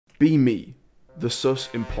Be me, the sus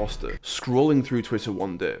imposter, scrolling through Twitter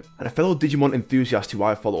one day, and a fellow Digimon enthusiast who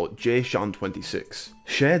I follow, jshan26,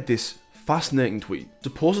 shared this fascinating tweet,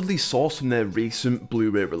 supposedly sourced from their recent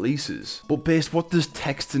Blu-ray releases. But based, what does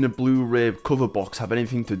text in a Blu-ray cover box have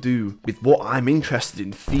anything to do with what I'm interested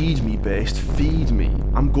in? Feed me, based, feed me.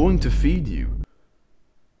 I'm going to feed you.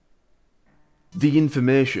 The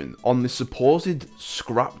information on the supposed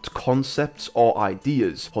scrapped concepts or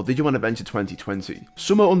ideas for Digimon Adventure 2020.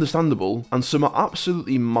 Some are understandable, and some are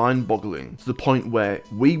absolutely mind-boggling, to the point where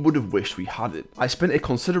we would have wished we had it. I spent a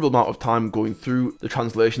considerable amount of time going through the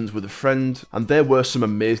translations with a friend, and there were some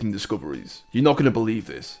amazing discoveries. You're not going to believe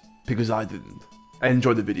this, because I didn't.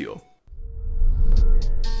 Enjoy the video.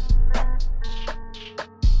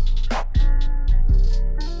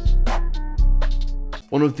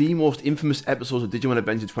 One of the most infamous episodes of Digimon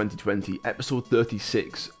Adventure 2020, episode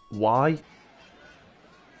 36. Why?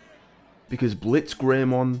 Because Blitz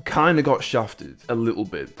Greymon kinda got shafted a little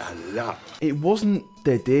bit. A lot. It wasn't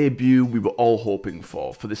their debut we were all hoping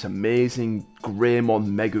for this amazing Greymon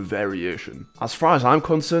mega variation. As far as I'm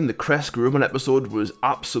concerned, the Crest Greymon episode was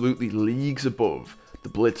absolutely leagues above the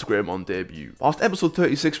Blitz Greymon debut. Whilst episode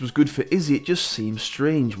 36 was good for Izzy, it just seems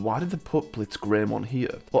strange. Why did they put Blitz Greymon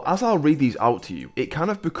here? Well, as I'll read these out to you, it kind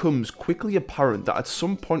of becomes quickly apparent that at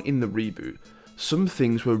some point in the reboot, some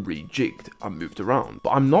things were rejigged and moved around, but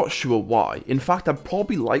I'm not sure why. In fact, I'd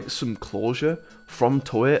probably like some closure from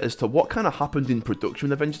Toei as to what kind of happened in production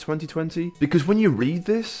with Adventure 2020, because when you read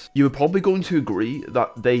this, you're probably going to agree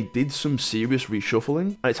that they did some serious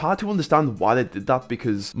reshuffling, and it's hard to understand why they did that,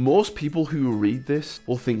 because most people who read this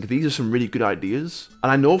will think these are some really good ideas,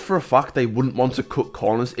 and I know for a fact they wouldn't want to cut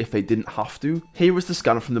corners if they didn't have to. Here is the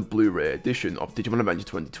scanner from the Blu-ray edition of Digimon Adventure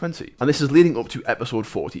 2020, and this is leading up to episode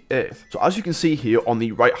 48. So as you can see here on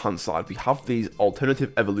the right hand side, we have these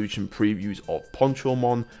alternative evolution previews of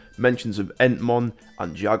Ponchomon, mentions of Entmon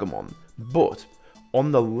and Jagamon, but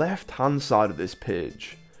on the left hand side of this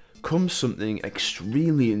page comes something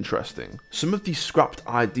extremely interesting. Some of these scrapped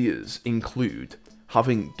ideas include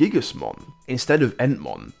having Gigasmon instead of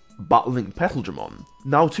Entmon battling Petaldramon.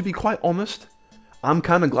 Now, to be quite honest, I'm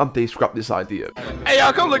kinda glad they scrapped this idea. Hey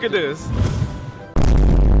y'all, come look at this!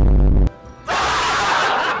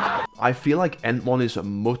 I feel like Entmon is a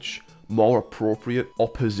much more appropriate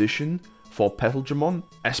opposition for Petaldramon,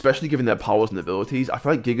 especially given their powers and abilities. I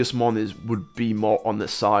feel like Gigasmon would be more on the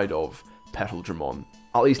side of Petaldramon,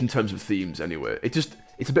 at least in terms of themes anyway. It's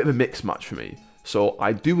a bit of a mixed match for me. So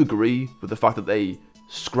I do agree with the fact that they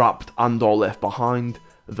scrapped and or left behind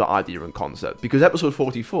the idea and concept, because episode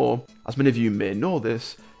 44, as many of you may know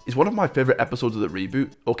this, is one of my favourite episodes of the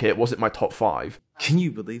reboot. Okay, it wasn't my top 5. Can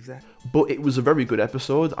you believe that? But it was a very good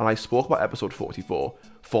episode, and I spoke about episode 44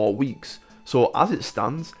 for weeks. So as it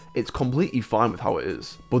stands, it's completely fine with how it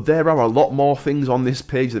is. But there are a lot more things on this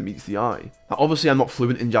page that meets the eye. Now obviously I'm not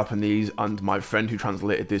fluent in Japanese, and my friend who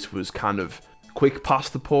translated this was kind of quick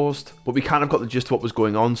past the post, but we kind of got the gist of what was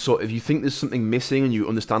going on. So if you think there's something missing and you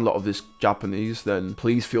understand a lot of this Japanese, then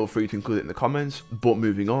please feel free to include it in the comments. But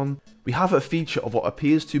moving on, we have a feature of what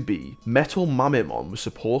appears to be Metal Mamemon was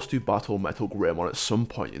supposed to battle Metal Greymon at some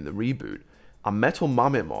point in the reboot, and Metal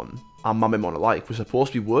Mamemon and Mamemon alike were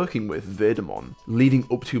supposed to be working with Vedamon leading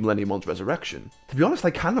up to Millenniumon's resurrection. To be honest, I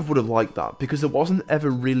kind of would have liked that, because there wasn't ever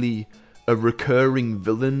really a recurring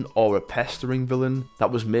villain or a pestering villain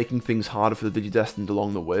that was making things harder for the Digidestined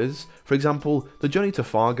along the ways. For example, the journey to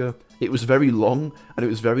Faga, it was very long and it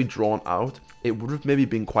was very drawn out. It would have maybe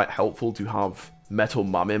been quite helpful to have Metal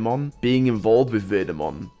Mamemon being involved with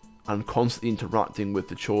Vedamon and constantly interacting with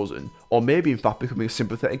the Chosen, or maybe in fact becoming a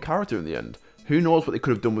sympathetic character in the end. Who knows what they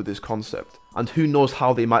could have done with this concept, and who knows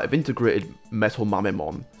how they might have integrated Metal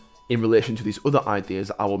Mamemon in relation to these other ideas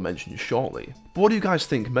that I will mention shortly. But what do you guys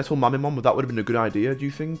think? Metal Mamemon, that would have been a good idea, do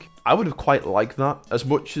you think? I would have quite liked that, as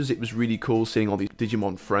much as it was really cool seeing all these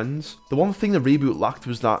Digimon friends. The one thing the reboot lacked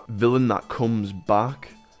was that villain that comes back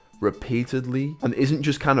repeatedly and isn't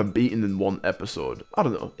just kind of beaten in one episode. I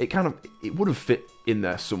don't know, it would have fit in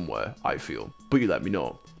there somewhere, I feel. But you let me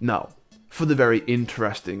know. Now, for the very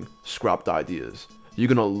interesting scrapped ideas. You're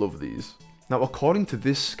gonna love these. Now, according to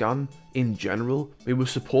this scan, in general, we were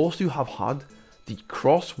supposed to have had the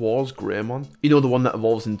Cross Wars Greymon. You know, the one that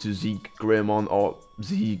evolves into Zeke Greymon, or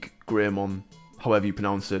Zeeg Greymon, however you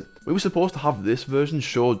pronounce it. We were supposed to have this version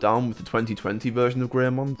showdown with the 2020 version of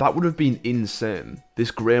Greymon. That would have been insane,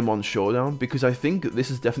 this Greymon showdown, because I think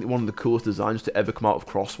this is definitely one of the coolest designs to ever come out of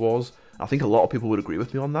Cross Wars. I think a lot of people would agree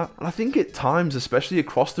with me on that. And I think at times, especially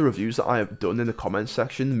across the reviews that I have done in the comments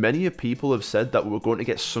section, many people have said that we're going to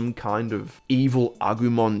get some kind of evil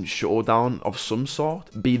Agumon showdown of some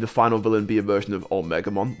sort. Be the final villain be a version of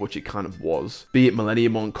Omegamon, which it kind of was. Be it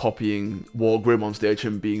Millenniumon copying War Greymon Stage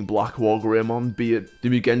and being Black War Greymon. Be it the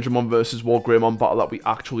Mugendramon versus War Greymon battle that we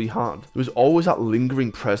actually had. There was always that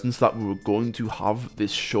lingering presence that we were going to have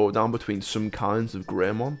this showdown between some kinds of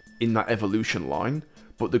Greymon in that evolution line.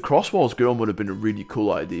 But the Cross Walls Greymon would have been a really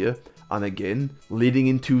cool idea. And again, leading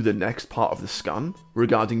into the next part of the scan,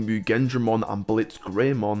 regarding Mugendramon and Blitz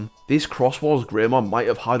Greymon, this Cross Walls Greymon might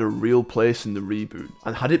have had a real place in the reboot,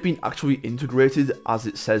 and had it been actually integrated as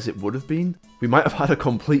it says it would have been, we might have had a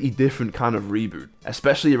completely different kind of reboot,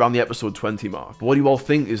 especially around the episode 20 mark. But what do you all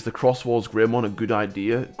think? Is the Cross Walls Greymon a good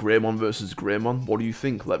idea? Greymon versus Greymon? What do you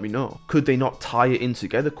think? Let me know. Could they not tie it in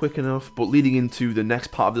together quick enough? But leading into the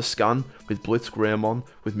next part of the scan, with Blitz Greymon,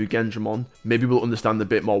 with Mugendramon, maybe we'll understand a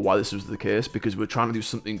bit more why this was the case, because we're trying to do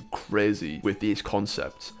something crazy with these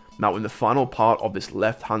concepts. Now, in the final part of this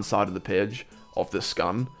left-hand side of the page of the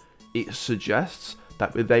scan, it suggests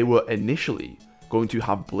that they were initially going to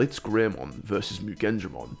have Blitz Greymon versus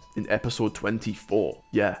Mugendramon in episode 24.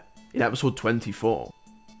 Yeah, in episode 24.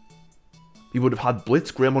 We would have had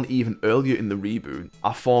Blitz Greymon even earlier in the reboot,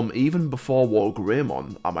 a form even before War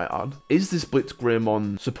Greymon, I might add. Is this Blitz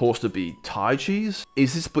Greymon supposed to be Taichi's?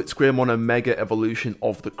 Is this Blitz Greymon a mega evolution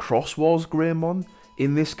of the Cross Wars Greymon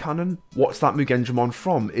in this canon? What's that Mugendramon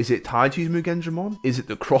from? Is it Taichi's Mugendramon? Is it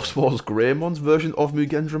the Cross Wars Greymon's version of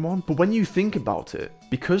Mugendramon? But when you think about it,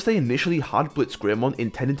 because they initially had Blitz Greymon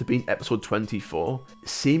intended to be in episode 24,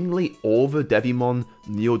 seemingly over Devimon,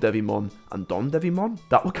 Neo Devimon, and Don Devimon,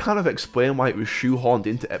 that would kind of explain why it was shoehorned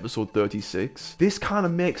into episode 36. This kind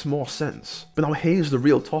of makes more sense. But now here's the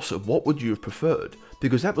real toss-up. What would you have preferred?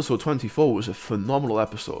 Because episode 24 was a phenomenal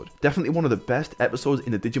episode. Definitely one of the best episodes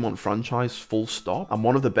in the Digimon franchise, full stop, and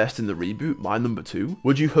one of the best in the reboot, my number 2.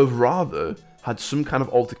 Would you have rather had some kind of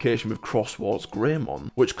altercation with Cross Wars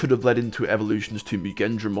Greymon, which could have led into evolutions to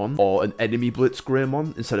Mugendramon or an enemy Blitz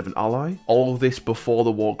Greymon instead of an ally? All of this before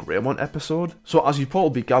the War Greymon episode. So as you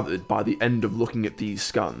probably gathered by the end of looking at these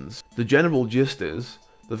scans, the general gist is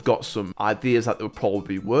they've got some ideas that will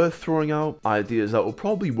probably be worth throwing out, ideas that will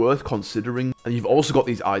probably be worth considering, and you've also got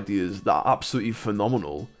these ideas that are absolutely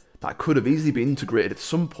phenomenal that could have easily been integrated at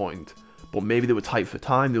some point, but maybe they were tight for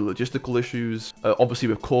time, there were logistical issues, obviously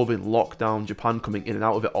with COVID, lockdown, Japan coming in and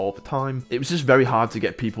out of it all the time. It was just very hard to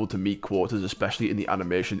get people to meet quotas, especially in the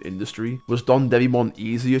animation industry. Was Don Devimon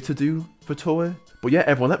easier to do for Toei? But yeah,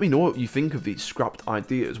 everyone, let me know what you think of these scrapped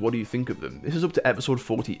ideas. What do you think of them? This is up to episode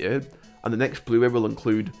 48, and the next Blu-ray will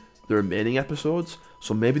include the remaining episodes,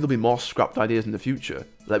 so maybe there'll be more scrapped ideas in the future.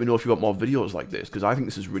 Let me know if you want more videos like this, because I think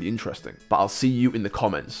this is really interesting. But I'll see you in the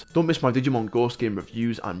comments. Don't miss my Digimon Ghost Game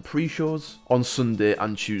reviews and pre-shows on Sunday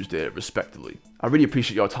and Tuesday, respectively. I really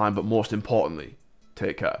appreciate your time, but most importantly,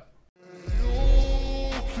 take care.